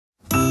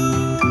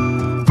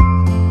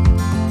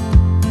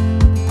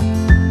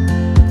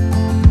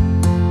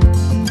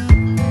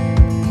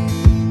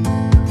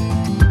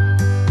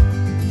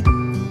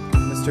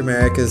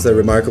Merrick is a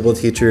remarkable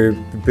teacher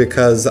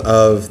because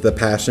of the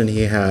passion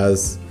he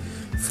has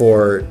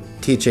for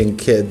teaching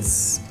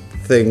kids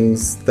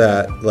things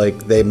that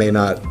they may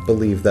not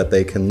believe that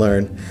they can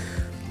learn.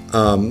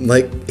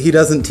 He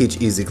doesn't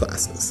teach easy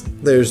classes.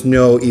 There's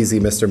no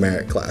easy Mr.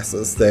 Merrick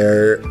classes.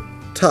 They're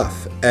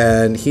tough,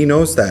 and he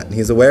knows that, and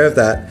he's aware of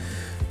that,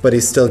 but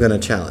he's still going to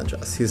challenge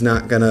us. He's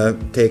not going to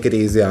take it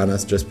easy on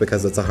us just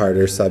because it's a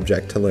harder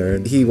subject to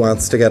learn. He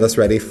wants to get us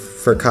ready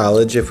for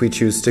college if we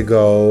choose to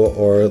go,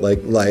 or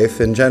life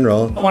in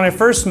general. When I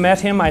first met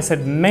him, I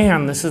said,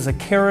 man, this is a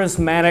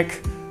charismatic,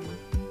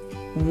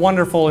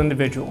 wonderful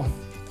individual.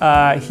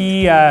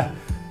 He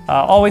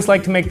always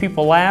liked to make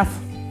people laugh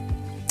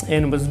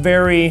and was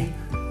very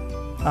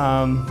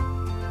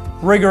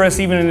rigorous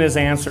even in his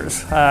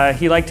answers.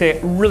 He liked to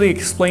really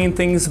explain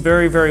things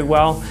very, very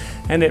well,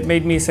 and it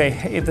made me say,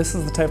 hey, this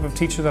is the type of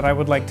teacher that I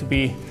would like to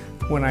be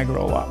when I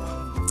grow up.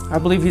 I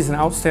believe he's an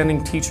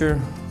outstanding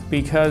teacher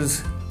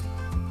because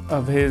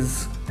of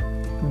his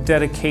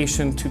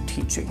dedication to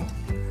teaching.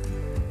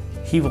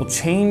 He will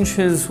change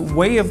his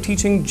way of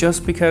teaching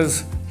just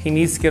because he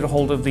needs to get a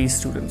hold of these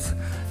students.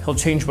 He'll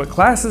change what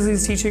classes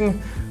he's teaching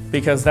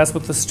because that's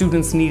what the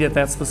students need at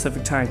that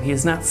specific time. He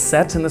is not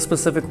set in a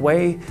specific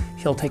way.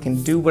 He'll take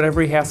and do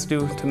whatever he has to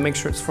do to make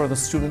sure it's for the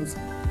students.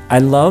 I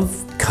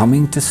love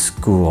coming to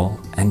school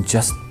and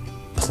just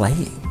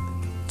playing,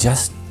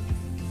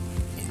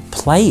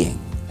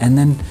 and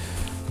then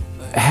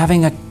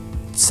having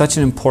such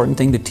an important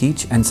thing to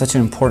teach and such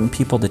an important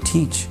people to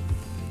teach,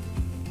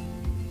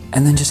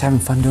 and then just having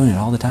fun doing it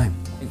all the time.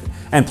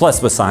 And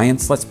plus with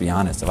science, let's be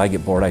honest, if I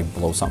get bored, I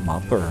blow something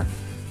up, they're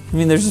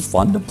just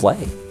fun to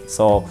play.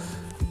 So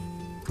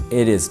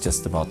it is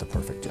just about the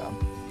perfect job.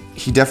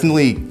 He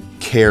definitely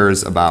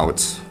cares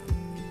about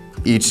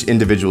each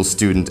individual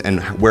student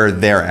and where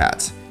they're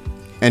at.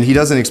 And he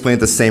doesn't explain it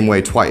the same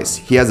way twice.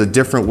 He has a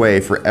different way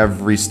for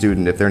every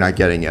student if they're not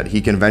getting it.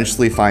 He can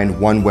eventually find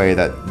one way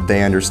that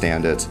they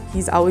understand it.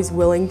 He's always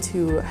willing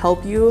to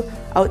help you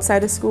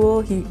outside of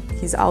school.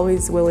 He's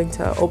always willing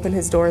to open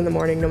his door in the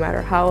morning no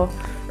matter how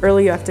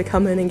early you have to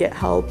come in and get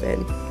help.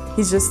 And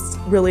he's just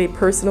really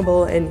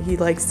personable, and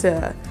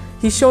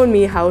he's shown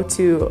me how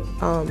to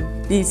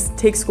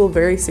take school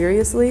very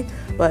seriously,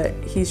 but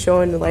he's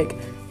shown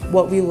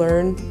what we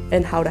learn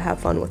and how to have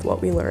fun with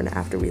what we learn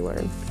after we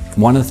learn.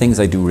 One of the things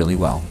I do really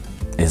well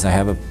is I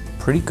have a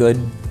pretty good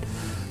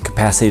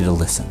capacity to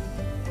listen.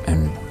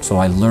 And so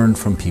I learn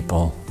from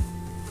people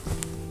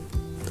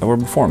that were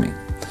before me.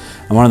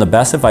 And one of the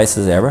best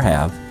advices I ever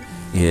have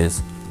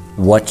is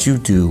what you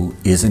do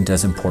isn't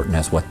as important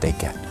as what they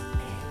get.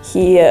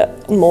 He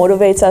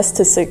motivates us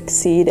to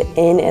succeed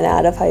in and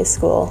out of high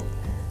school.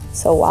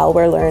 So while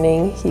we're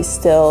learning, he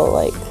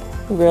still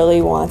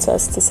really wants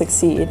us to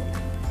succeed.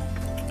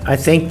 I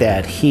think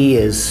that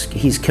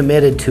he's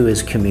committed to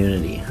his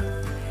community.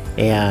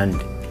 And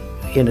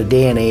in a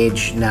day and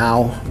age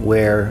now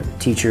where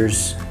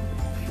teachers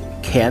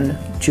can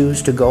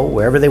choose to go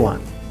wherever they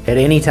want at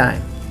any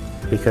time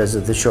because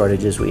of the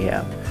shortages we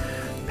have,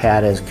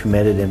 Pat has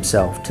committed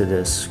himself to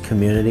this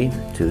community,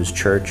 to his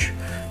church,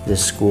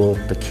 this school,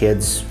 the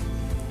kids.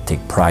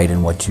 Take pride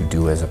in what you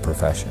do as a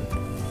profession.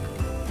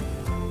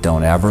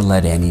 Don't ever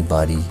let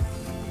anybody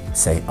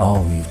say,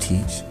 oh, you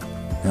teach?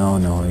 No,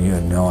 you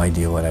have no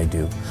idea what I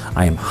do.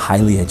 I am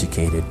highly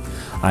educated.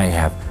 I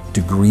have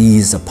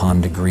degrees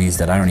upon degrees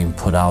that I don't even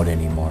put out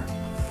anymore.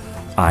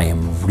 I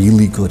am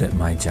really good at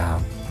my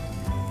job.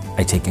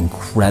 I take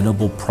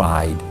incredible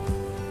pride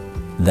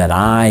that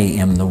I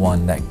am the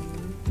one that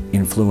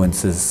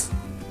influences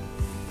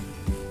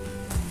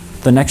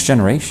the next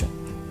generation.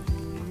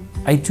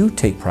 I do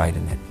take pride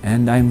in it,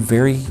 and I'm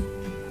very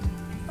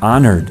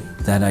honored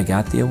that I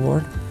got the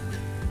award,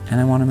 and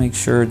I want to make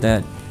sure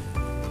that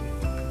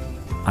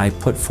I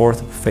put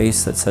forth a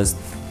face that says,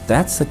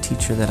 that's the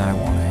teacher that I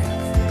want to have.